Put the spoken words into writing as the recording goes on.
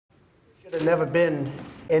There's never been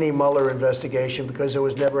any Mueller investigation because there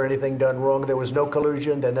was never anything done wrong. There was no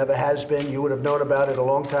collusion. There never has been. You would have known about it a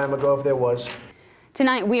long time ago if there was.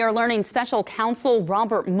 Tonight, we are learning special counsel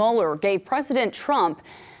Robert Mueller gave President Trump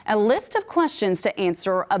a list of questions to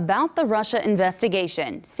answer about the Russia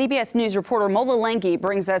investigation. CBS News reporter Mola Lenghi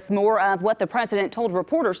brings us more of what the president told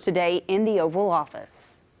reporters today in the Oval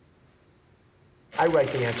Office. I write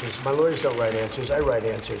the answers. My lawyers don't write answers. I write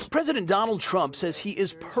answers. President Donald Trump says he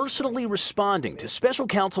is personally responding to special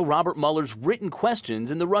counsel Robert Mueller's written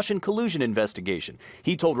questions in the Russian collusion investigation.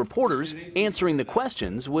 He told reporters answering the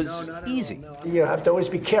questions was easy. You have to always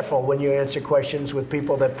be careful when you answer questions with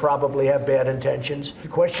people that probably have bad intentions. The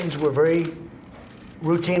questions were very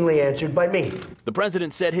routinely answered by me. The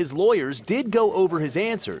president said his lawyers did go over his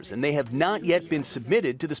answers, and they have not yet been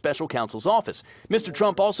submitted to the special counsel's office. Mr.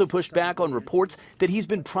 Trump also pushed back on reports that he's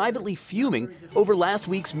been privately fuming over last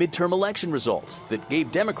week's midterm election results that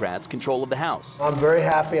gave Democrats control of the House. I'm very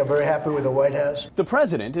happy. I'm very happy with the White House. The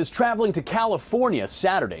president is traveling to California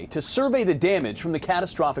Saturday to survey the damage from the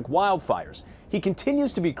catastrophic wildfires. He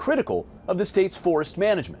continues to be critical of the state's forest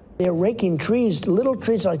management. They're raking trees, little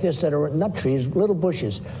trees like this that are not trees, little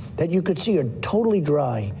bushes that you could see are totally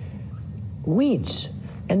dry. Weeds.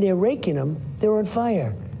 And they're raking them. They're on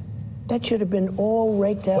fire. That should have been all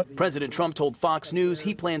raked out. President Trump told Fox News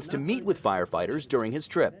he plans to meet with firefighters during his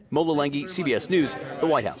trip. Mola Lenghi, CBS News, the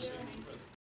White House.